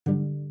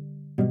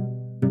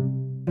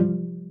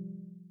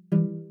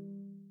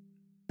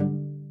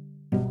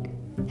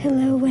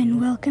Hello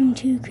and welcome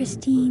to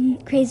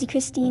Crazy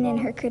Christine and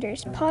Her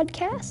Critters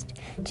podcast.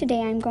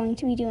 Today I'm going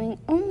to be doing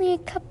only a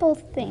couple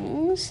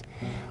things.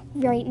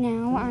 Right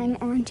now I'm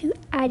on to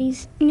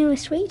Addie's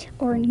newest weight,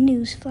 or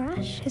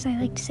newsflash as I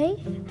like to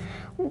say.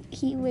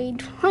 He weighed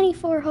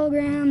 24 whole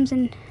grams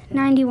and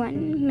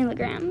 91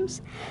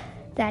 milligrams.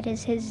 That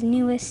is his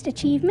newest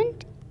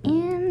achievement,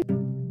 and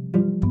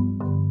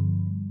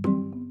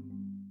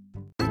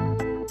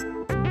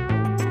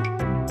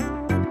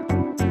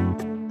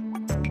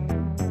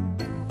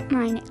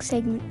my next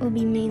segment will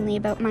be mainly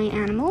about my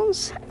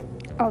animals,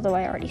 although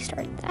I already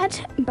started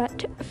that.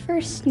 But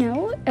first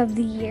snow of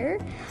the year,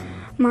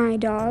 my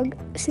dog,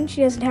 since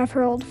she doesn't have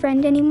her old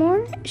friend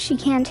anymore, she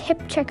can't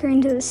hip check her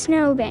into the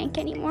snowbank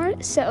anymore,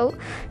 so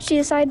she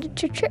decided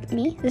to trip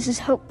me. This is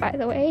Hope, by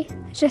the way.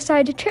 She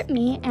decided to trip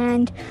me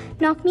and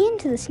knock me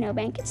into the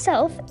snowbank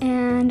itself,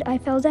 and I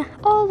fell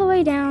all the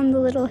way down the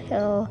little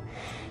hill.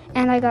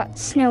 And I got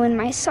snow in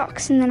my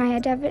socks, and then I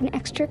had to have an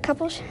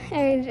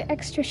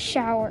extra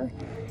shower.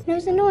 And it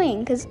was annoying,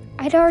 because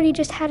I'd already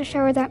just had a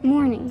shower that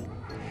morning.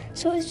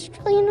 So it was just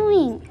really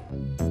annoying.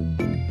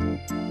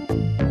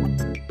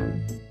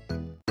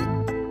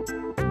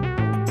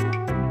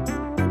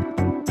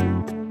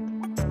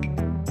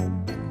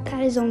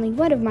 That is only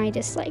one of my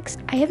dislikes.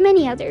 I have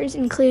many others,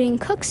 including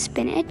cooked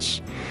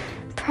spinach,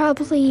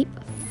 probably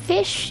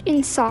fish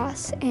in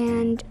sauce,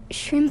 and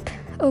shrimp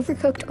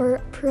overcooked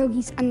or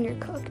pierogies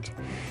undercooked.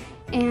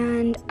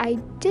 And I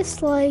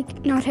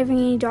dislike not having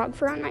any dog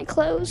fur on my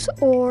clothes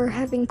or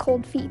having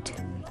cold feet.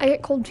 I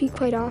get cold feet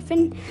quite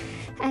often,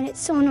 and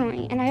it's so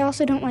annoying. And I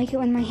also don't like it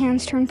when my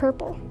hands turn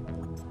purple.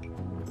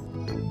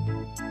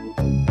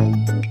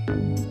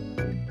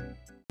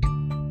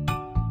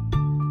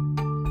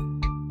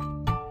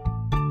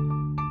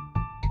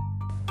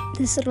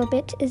 This little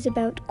bit is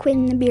about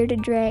Quinn the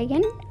bearded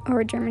dragon,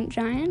 or a German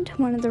giant,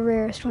 one of the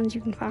rarest ones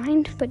you can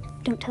find,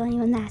 but don't tell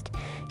anyone that.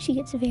 She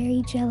gets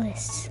very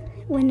jealous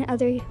when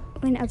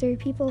other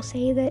people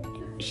say that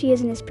she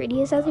isn't as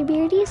pretty as other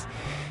beardies,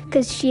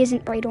 because she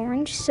isn't bright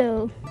orange,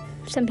 so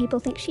some people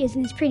think she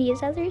isn't as pretty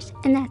as others,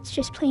 and that's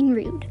just plain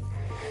rude.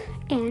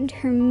 And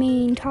her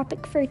main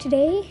topic for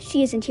today,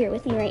 she isn't here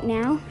with me right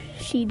now.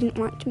 She didn't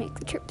want to make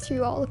the trip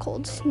through all the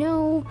cold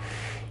snow.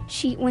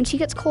 When she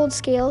gets cold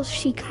scales,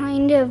 she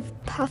kind of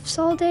puffs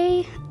all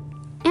day.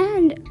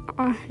 And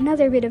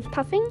another bit of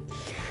puffing,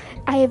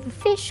 I have a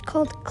fish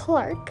called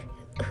Clark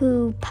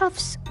who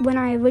puffs when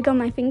I wiggle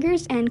my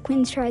fingers, and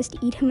Quinn tries to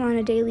eat him on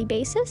a daily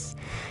basis.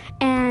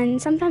 And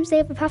sometimes they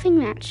have a puffing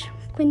match.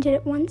 Quinn did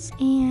it once,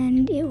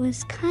 and it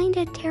was kind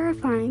of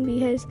terrifying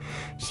because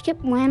she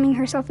kept whamming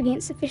herself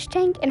against the fish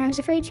tank, and I was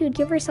afraid she would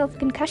give herself a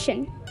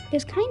concussion. It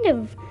was kind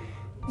of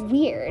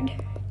weird,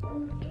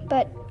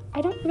 but I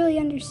don't really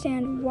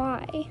understand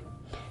why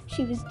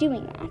she was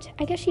doing that.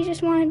 I guess she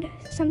just wanted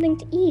something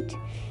to eat,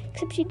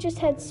 except she just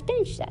had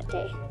spinach that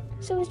day,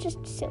 so it was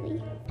just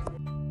silly.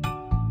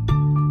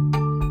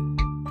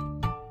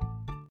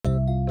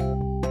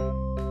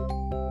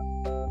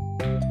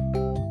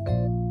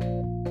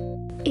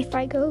 If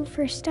I go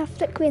for stuff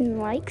that Quinn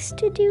likes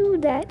to do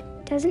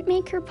that doesn't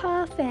make her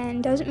puff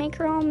and doesn't make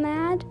her all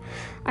mad,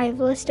 I have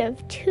a list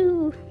of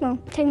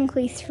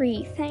technically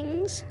 3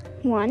 things.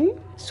 1,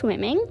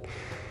 swimming.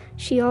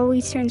 She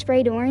always turns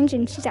bright orange,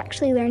 and she's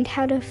actually learned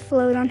how to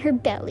float on her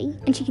belly,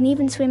 and she can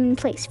even swim in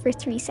place for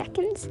 3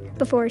 seconds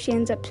before she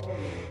ends up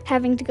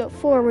having to go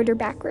forward or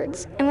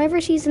backwards. And whenever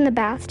she's in the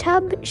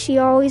bathtub, she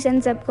always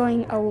ends up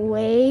going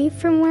away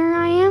from where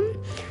I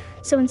am.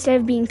 So instead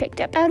of being picked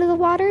up out of the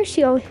water,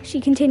 she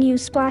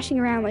continues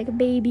splashing around like a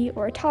baby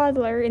or a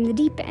toddler in the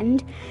deep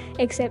end,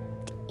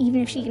 except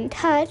even if she can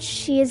touch,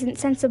 she isn't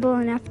sensible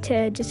enough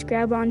to just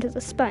grab onto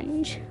the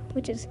sponge,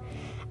 which is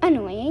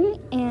annoying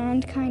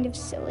and kind of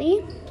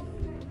silly.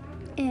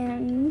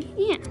 And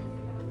yeah.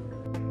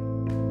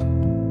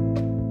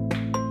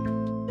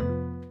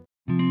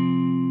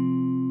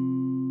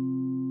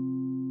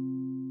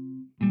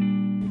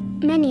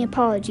 Many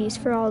apologies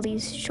for all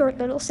these short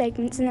little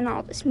segments and then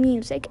all this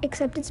music,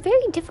 except it's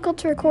very difficult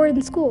to record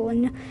in school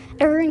and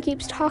everyone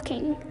keeps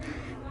talking.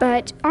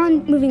 But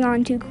moving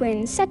on to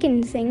Quinn's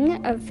second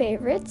thing of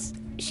favorites,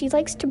 she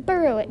likes to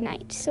burrow at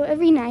night. So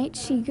every night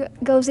she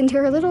goes into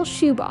her little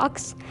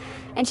shoebox,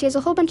 and she has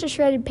a whole bunch of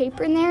shredded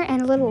paper in there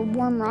and a little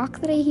warm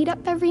rock that I heat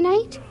up every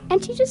night.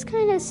 And she just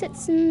kind of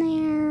sits in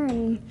there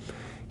and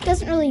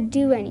doesn't really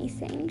do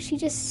anything. She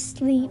just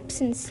sleeps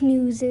and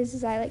snoozes,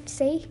 as I like to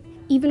say.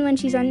 Even when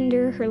she's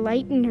under her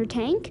light in her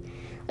tank,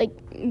 like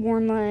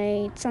warm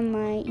light,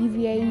 sunlight,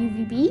 UVA,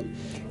 UVB,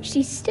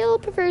 she still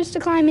prefers to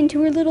climb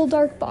into her little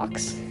dark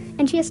box.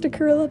 And she has to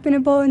curl up in a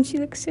ball, and she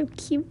looks so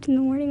cute in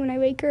the morning when I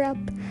wake her up.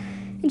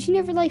 And she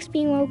never likes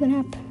being woken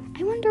up.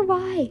 I wonder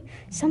why.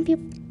 Some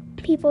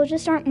people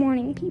just aren't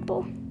morning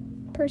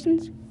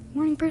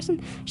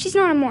person? She's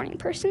not a morning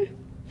person.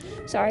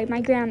 Sorry, my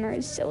grammar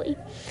is silly.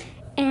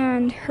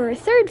 And her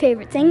third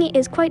favorite thing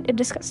is quite a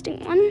disgusting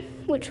one,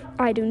 which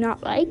I do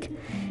not like,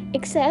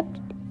 except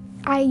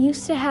I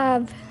used to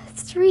have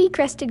 3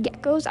 crested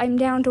geckos. I'm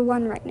down to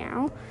 1 right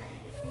now.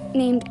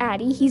 named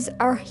Addie.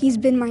 He's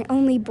been my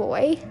only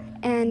boy.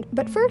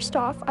 But first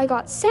off, I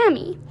got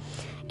Sammy,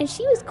 and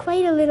she was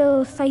quite a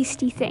little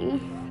feisty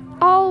thing.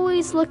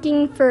 Always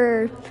looking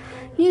for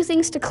new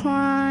things to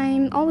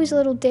climb, always a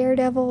little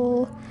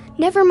daredevil,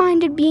 never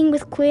minded being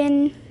with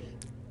Quinn,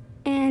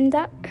 and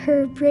that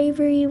her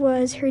bravery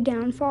was her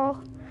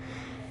downfall.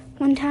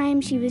 One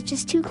time she was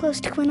just too close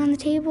to Quinn on the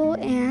table,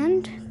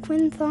 and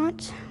Quinn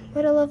thought,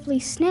 what a lovely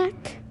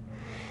snack,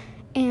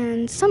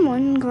 and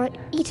someone got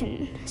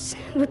eaten,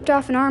 ripped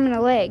off an arm and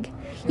a leg.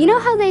 You know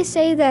how they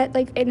say that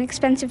like an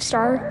expensive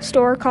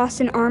store costs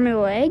an arm and a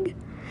leg?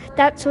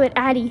 That's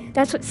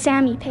what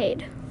Sammy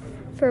paid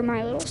for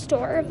my little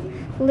store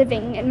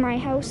living in my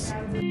house.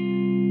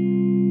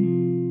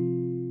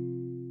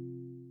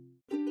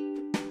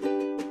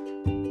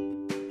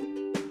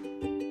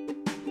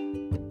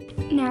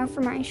 Now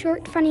for my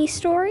short funny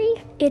story.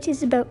 It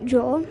is about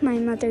Joel, my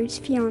mother's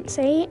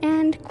fiance,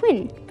 and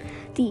Quinn,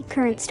 the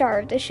current star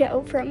of the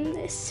show from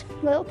this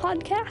little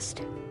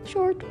podcast.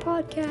 Short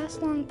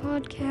podcast, long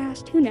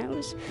podcast, who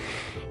knows?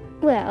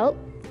 Well,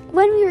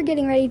 when we were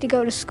getting ready to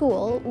go to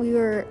school, we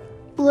were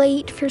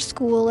late for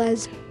school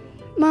as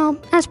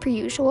per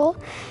usual,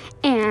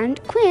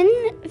 and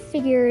Quinn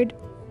figured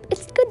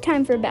it's a good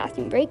time for a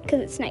bathroom break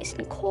because it's nice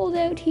and cold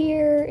out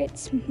here,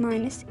 it's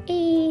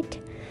 -8.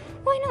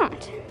 Why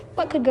not?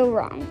 What could go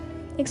wrong?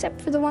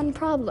 Except for the one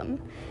problem.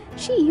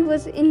 She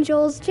was in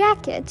Joel's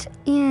jacket,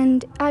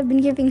 and I've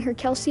been giving her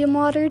calcium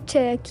water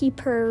to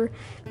keep her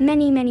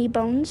many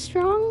bones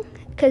strong,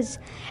 because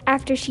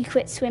after she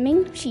quit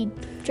swimming, she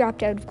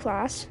dropped out of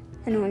class,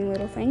 annoying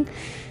little thing.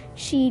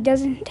 She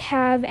doesn't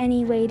have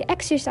any way to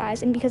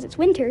exercise, and because it's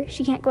winter,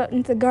 she can't go out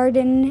into the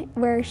garden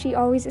where she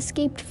always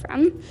escaped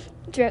from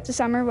throughout the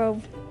summer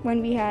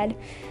when we had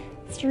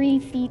 3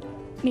 feet,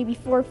 maybe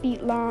 4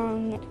 feet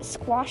long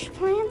squash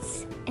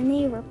plants, and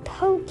they were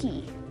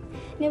pokey.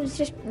 And it was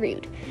just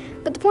rude.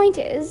 But the point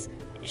is,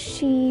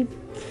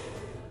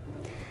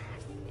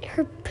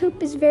 her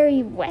poop is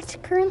very wet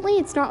currently.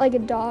 It's not like a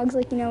dog's,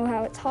 like, you know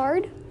how it's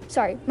hard.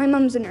 Sorry, my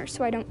mom's a nurse,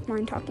 so I don't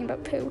mind talking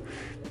about poo.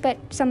 But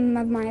some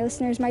of my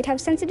listeners might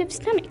have sensitive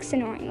stomachs,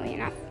 annoyingly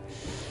enough.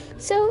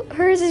 So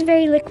hers is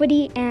very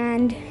liquidy,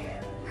 and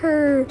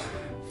her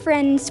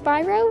friend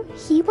Spyro,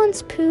 he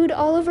once pooed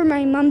all over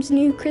my mom's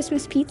new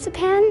Christmas pizza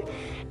pan,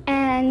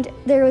 and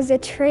there was a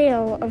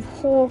trail of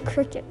whole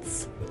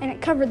crickets, and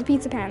it covered the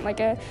pizza pan like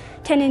a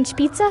 10-inch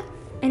pizza,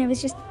 and it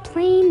was just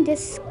plain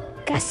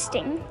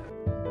disgusting.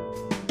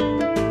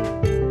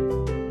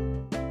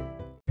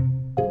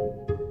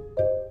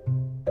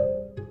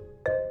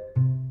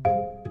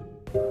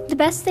 The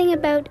best thing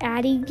about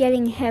Addie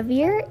getting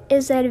heavier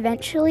is that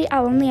eventually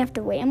I'll only have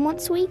to weigh him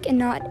once a week and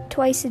not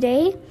twice a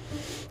day,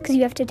 because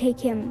you have to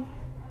take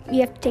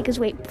his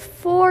weight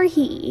before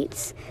he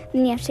eats,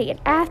 then you have to take it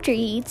after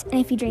he eats, and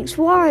if he drinks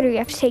water, you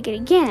have to take it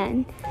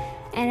again,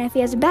 and if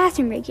he has a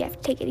bathroom break, you have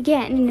to take it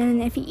again, and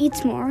then if he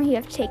eats more, you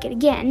have to take it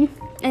again,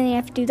 and then you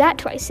have to do that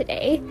twice a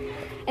day,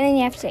 and then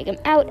you have to take him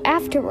out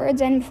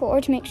afterwards and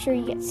before to make sure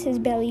he gets his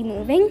belly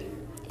moving.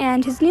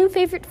 And his new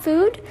favorite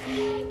food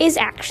is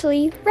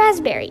actually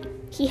raspberry.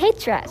 He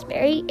hates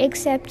raspberry,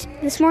 except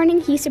this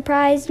morning he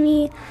surprised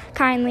me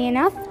kindly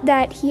enough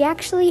that he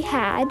actually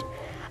had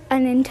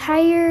an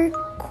entire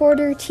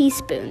quarter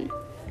teaspoon.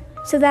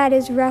 So that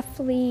is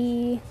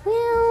roughly,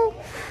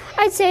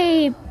 I'd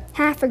say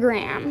half a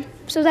gram.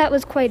 So that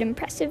was quite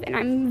impressive, and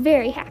I'm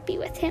very happy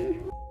with him.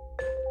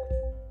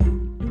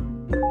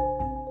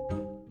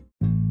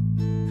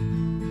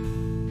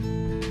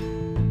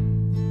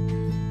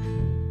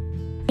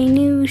 A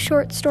new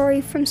short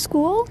story from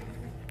school.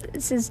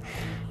 This is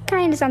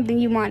kind of something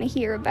you want to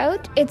hear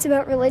about. It's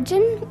about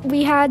religion.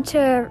 We had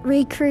to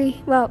recreate,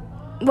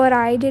 what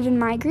I did in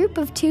my group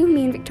of 2,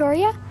 me and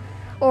Victoria,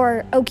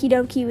 or Okie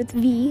Dokie with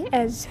V,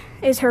 as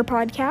is her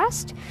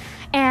podcast.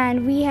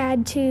 And we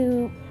had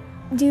to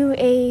do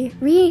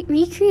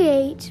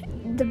recreate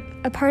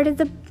a part of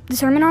the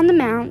Sermon on the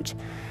Mount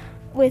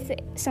with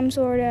some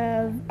sort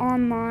of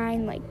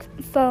online,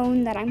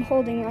 phone that I'm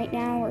holding right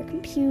now, or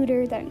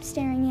computer that I'm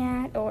staring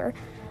at, or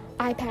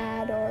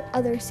iPad, or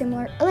other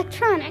similar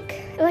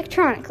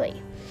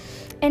electronically.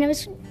 And it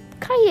was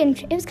kind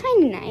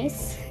of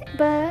nice,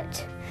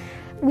 but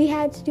we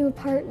had to do a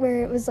part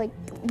where it was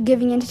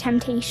giving into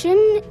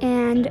temptation,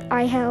 and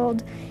I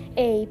held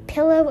a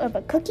pillow of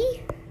a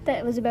cookie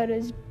that was about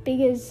as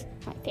big as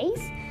my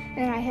face,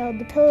 and I held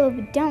the pillow of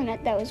a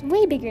donut that was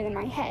way bigger than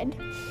my head,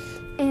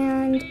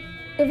 and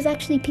it was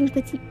actually pink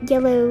with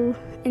yellow,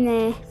 and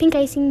the pink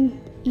icing,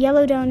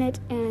 yellow donut,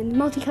 and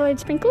multicolored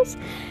sprinkles.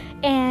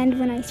 And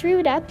when I threw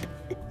it up,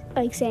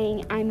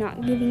 saying I'm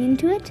not giving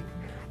into it,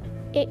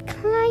 it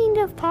kind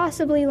of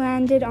possibly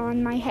landed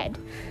on my head.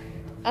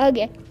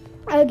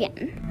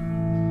 Again.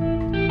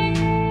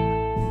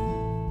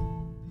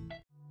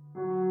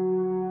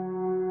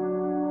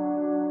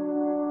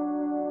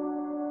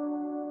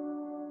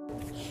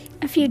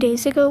 A few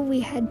days ago, we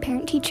had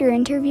parent-teacher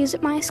interviews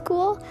at my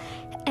school,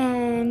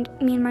 and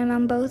me and my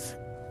mom both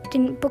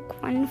didn't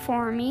book one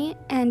for me,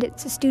 and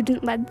it's a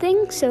student-led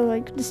thing, so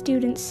the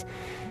students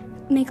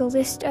make a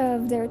list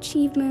of their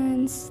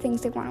achievements,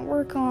 things they want to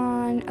work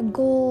on, a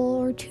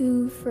goal or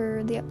two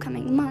for the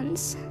upcoming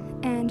months.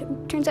 And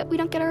it turns out we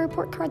don't get our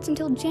report cards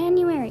until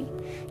January.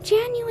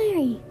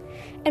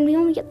 And we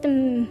only get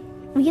them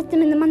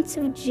in the months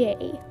of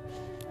J.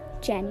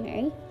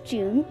 January,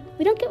 June.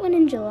 We don't get one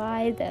in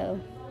July, though.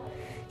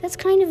 That's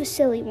kind of a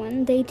silly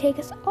one. They take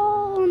us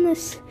all on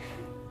this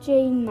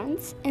J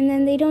month, and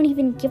then they don't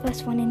even give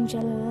us one in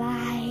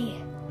July.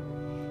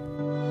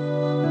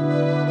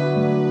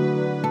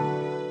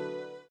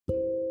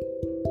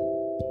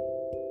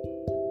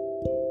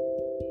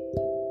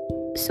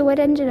 So what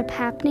ended up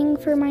happening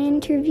for my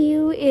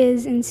interview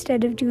is,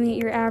 instead of doing it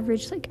your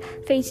average, like,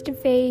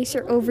 face-to-face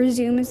or over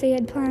Zoom as they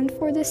had planned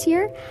for this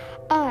year,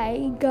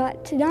 I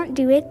got to not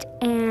do it,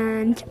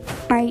 and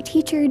my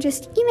teacher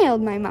just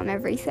emailed my mom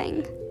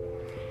everything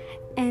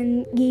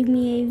and gave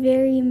me a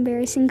very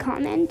embarrassing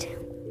comment.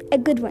 A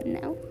good one,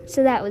 though,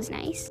 so that was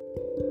nice.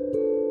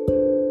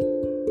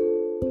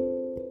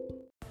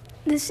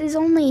 This is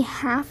only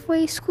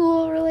halfway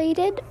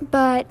school-related,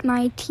 but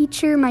my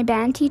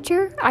band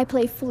teacher, I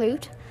play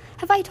flute.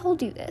 Have I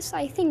told you this?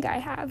 I think I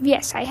have.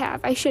 Yes, I have.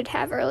 I should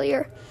have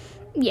earlier.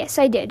 Yes,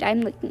 I did.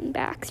 I'm looking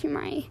back through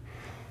my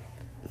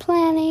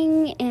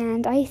planning,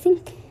 and I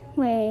think...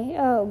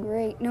 oh,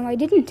 great. No, I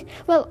didn't.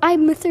 Well,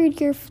 I'm a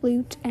third-year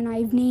flute, and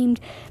I've named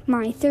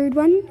my third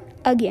one,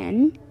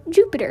 again,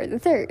 Jupiter the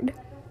Third.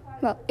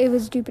 Well, it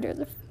was Jupiter,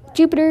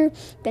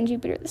 then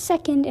Jupiter the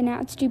Second, and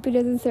now it's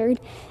Jupiter the Third.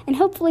 And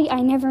hopefully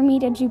I never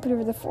meet a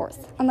Jupiter the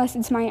Fourth, unless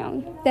it's my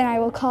own. Then I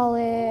will call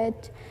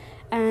it,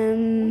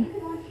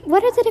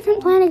 what are the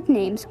different planet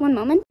names? One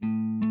moment.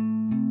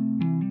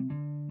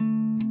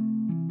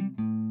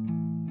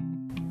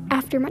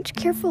 After much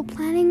careful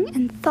planning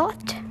and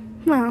thought,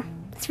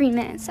 3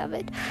 minutes of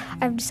it,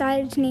 I've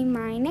decided to name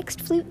my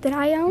next flute that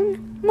I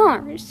own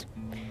Mars.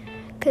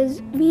 Because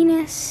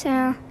Venus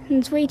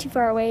is way too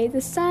far away.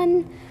 The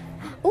sun...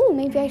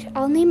 maybe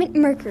I'll name it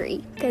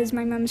Mercury, because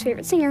my mom's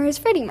favorite singer is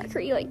Freddie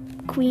Mercury,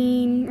 like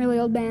Queen, really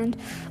old band.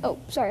 Oh,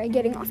 sorry,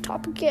 getting off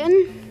topic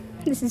again.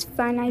 This is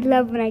fun. I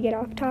love when I get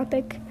off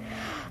topic.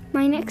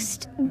 My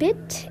next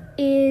bit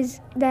is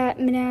that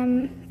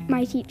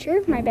my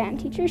teacher, my band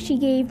teacher, she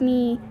gave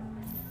me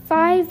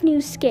 5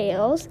 new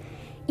scales,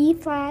 E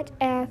flat,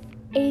 F,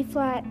 A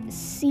flat,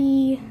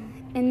 C,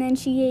 and then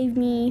she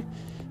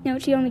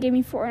only gave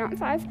me 4, not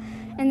 5,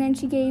 and then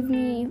she gave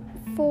me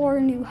 4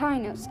 new high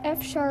notes,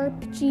 F sharp,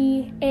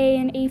 G, A,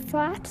 and A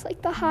flat,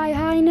 like the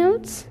high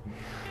notes.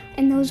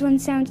 And those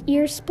ones sound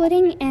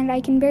ear-splitting, and I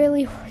can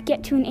barely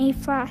get to an A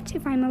flat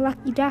if I'm a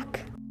lucky duck.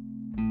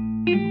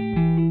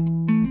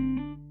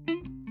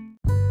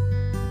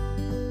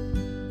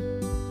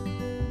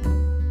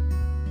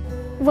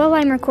 While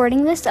I'm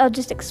recording this, I'll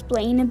just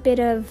explain a bit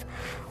of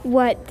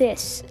what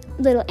this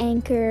little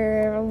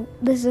anchor,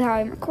 this is how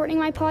I'm recording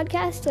my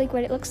podcast, like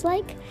what it looks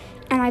like.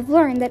 And I've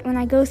learned that when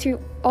I go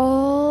through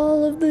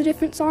all of the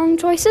different song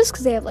choices,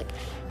 because they have like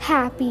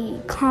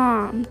happy,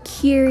 calm,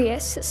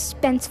 curious,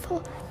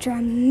 suspenseful,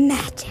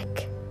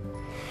 dramatic,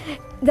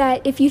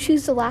 that if you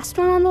choose the last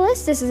one on the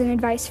list, this is an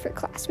advice for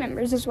class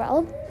members as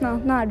well. Well,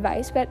 not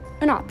advice, but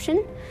an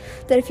option.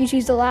 That if you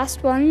choose the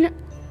last one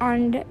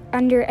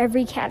under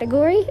every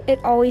category, it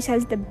always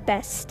has the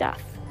best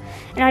stuff.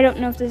 And I don't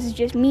know if this is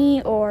just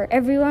me or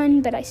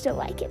everyone, but I still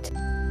like it.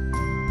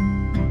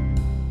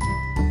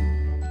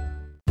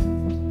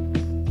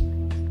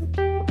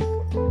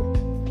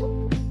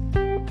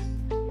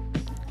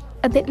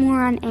 A bit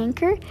more on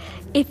Anchor.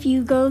 If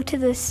you go to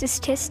the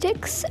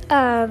statistics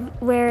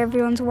of where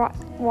everyone's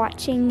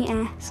watching,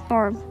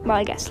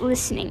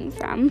 listening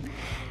from,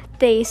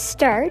 they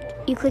start,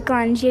 you click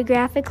on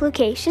geographic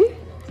location,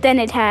 then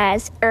it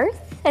has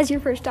Earth as your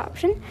first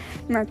option,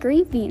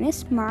 Mercury,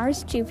 Venus,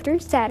 Mars, Jupiter,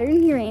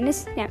 Saturn,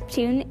 Uranus,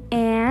 Neptune,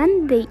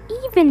 and they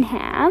even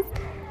have,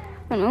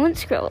 one moment,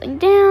 scrolling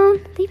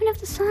down, they even have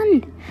the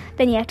sun.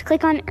 Then you have to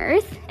click on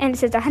Earth, and it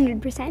says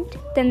 100%.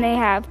 Then they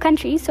have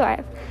countries, so I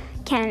have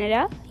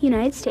Canada,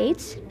 United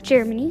States,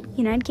 Germany,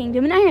 United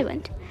Kingdom, and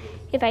Ireland.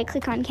 If I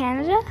click on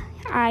Canada,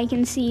 I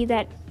can see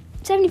that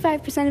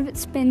 75% of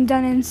it's been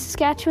done in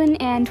Saskatchewan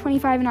and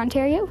 25% in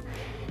Ontario.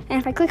 And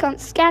if I click on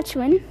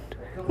Saskatchewan,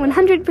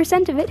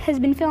 100% of it has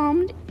been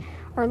filmed,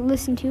 or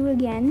listened to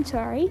again,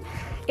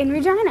 in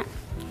Regina.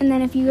 And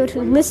then if you go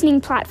to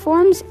listening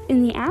platforms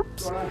in the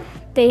apps,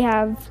 they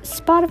have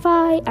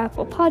Spotify,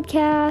 Apple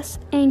Podcasts,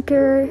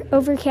 Anchor,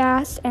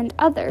 Overcast, and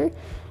other.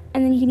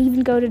 And then you can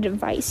even go to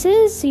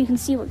devices, so you can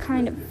see what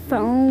kind of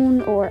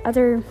phone or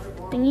other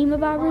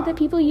thingy-mabobber that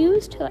people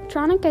used.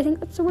 Electronic, I think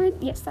that's the word.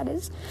 Yes, that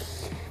is.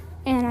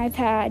 And I've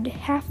had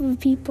half of the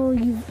people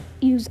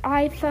use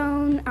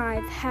iPhone.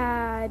 I've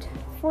had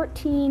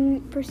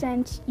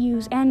 14%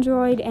 use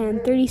Android and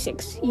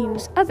 36%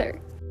 use other.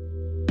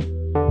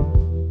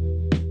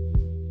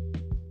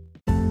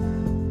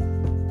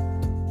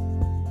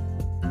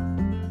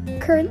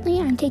 Currently,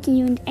 I'm taking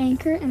you into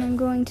Anchor, and I'm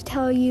going to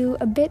tell you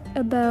a bit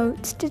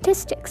about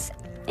statistics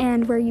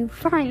and where you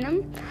find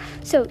them.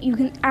 So you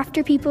can,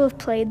 after people have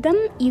played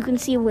them, you can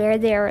see where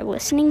they are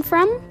listening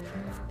from.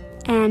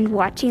 and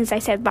watching, as I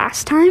said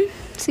last time.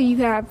 So you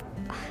have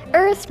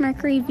Earth,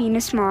 Mercury,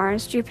 Venus,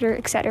 Mars, Jupiter,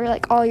 etc.,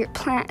 like all your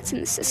planets in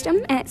the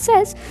system. And it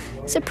says,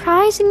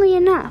 surprisingly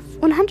enough,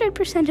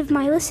 100% of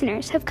my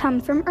listeners have come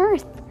from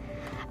Earth.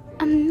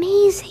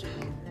 Amazing.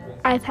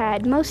 I've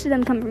had most of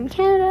them come from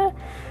Canada.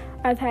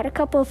 I've had a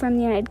couple from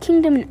the United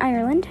Kingdom and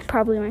Ireland,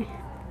 probably my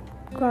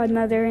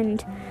godmother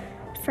and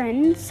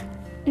friends.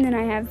 And then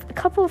I have a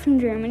couple from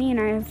Germany, and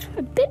I have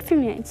a bit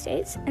from the United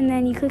States. And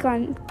then you click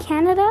on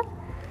Canada,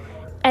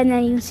 and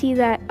then you see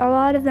that a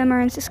lot of them are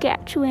in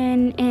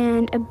Saskatchewan,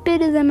 and a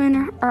bit of them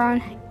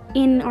are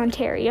in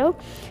Ontario.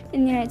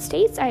 In the United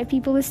States, I have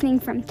people listening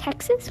from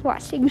Texas,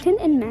 Washington,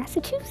 and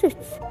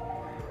Massachusetts.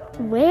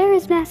 Where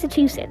is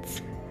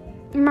Massachusetts?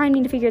 Remind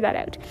me to figure that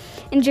out.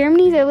 In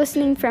Germany, they're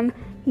listening from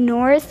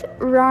North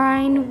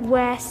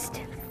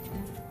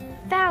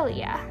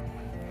Rhine-Westphalia.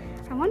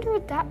 I wonder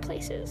what that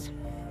place is.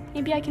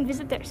 Maybe I can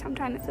visit there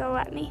sometime if they'll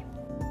let me.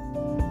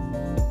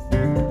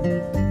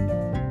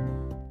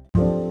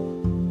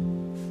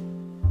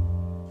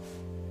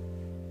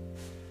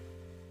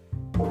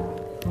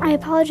 I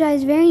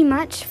apologize very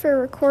much for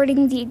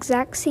recording the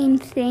exact same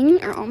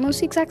thing, or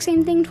almost the exact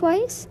same thing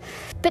twice,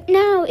 but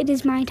now it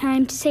is my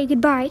time to say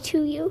goodbye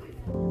to you.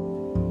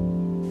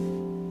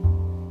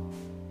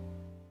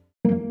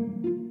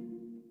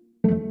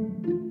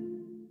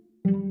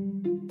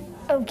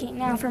 Okay,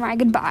 now for my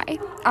goodbye.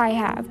 I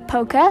have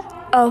Polka,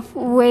 Auf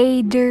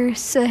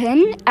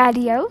Wiedersehen,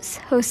 Adios,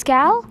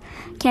 Hoskal,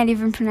 can't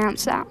even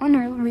pronounce that one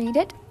or read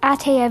it,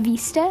 Atea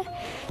Vista,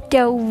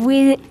 Do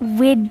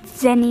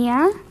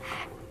Widzenia,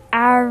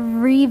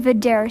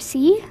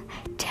 Arrivederci,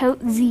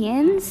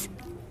 Totziens,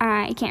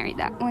 I can't read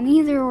that one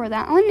either, or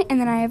that one, and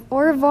then I have Au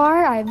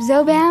revoir, I have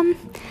Zobam,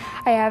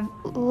 I have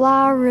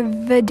La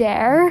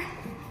Riviere,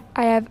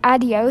 I have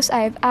Adios,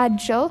 I have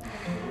Adjo,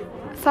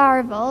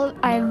 Farvel,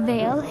 I have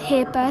Vale,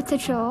 Hepa,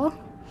 Tachol,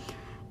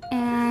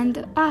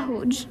 and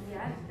Ahuj.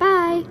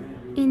 Bye,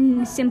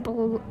 in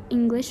simple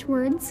English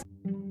words.